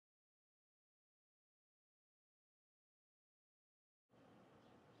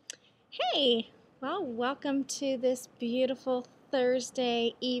Hey, well, welcome to this beautiful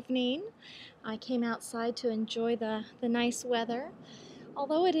Thursday evening. I came outside to enjoy the nice weather.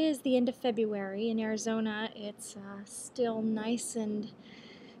 Although it is the end of February in Arizona, it's still nice and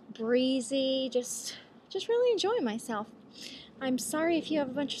breezy. Just really enjoying myself. I'm sorry if you have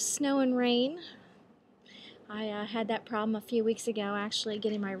a bunch of snow and rain. I had that problem a few weeks ago actually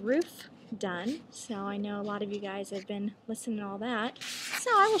getting my roof done, so I know a lot of you guys have been listening to all that. So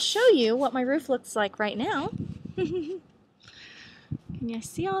I will show you what my roof looks like right now. Can you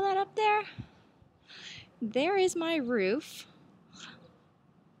see all that up there? There is my roof,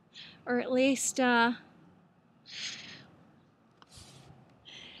 or at least how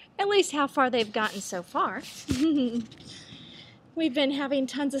far they've gotten so far. We've been having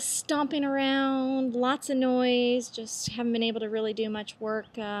tons of stomping around, lots of noise, just haven't been able to really do much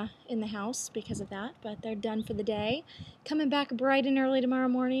work in the house because of that, but they're done for the day. Coming back bright and early tomorrow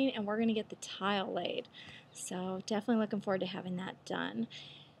morning, and we're going to get the tile laid. So definitely looking forward to having that done.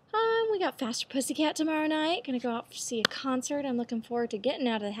 We got Faster Pussycat tomorrow night. Gonna go out to see a concert. I'm looking forward to getting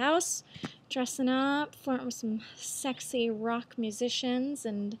out of the house, dressing up, flirting with some sexy rock musicians,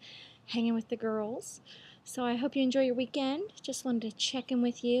 and hanging with the girls. So I hope you enjoy your weekend. Just wanted to check in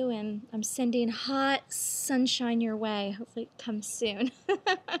with you, and I'm sending hot sunshine your way. Hopefully it comes soon.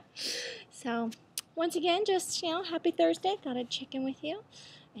 So once again, just, happy Thursday. Thought I'd check in with you.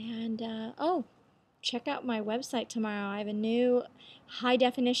 And, check out my website tomorrow. I have a new high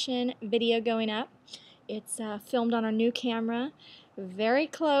definition video going up. It's filmed on our new camera. Very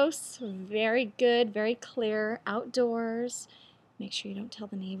close, very good, very clear, outdoors. Make sure you don't tell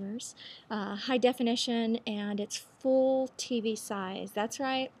the neighbors. High definition, and it's full TV size. That's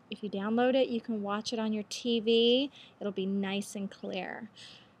right. If you download it, you can watch it on your TV. It'll be nice and clear.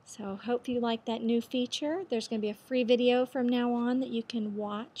 So hope you like that new feature. There's going to be a free video from now on that you can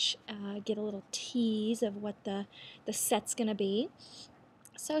watch, get a little tease of what the set's going to be.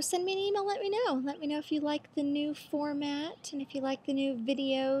 So send me an email, let me know. Let me know if you like the new format and if you like the new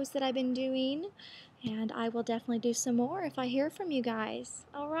videos that I've been doing. And I will definitely do some more if I hear from you guys.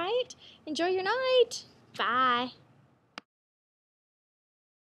 All right? Enjoy your night. Bye.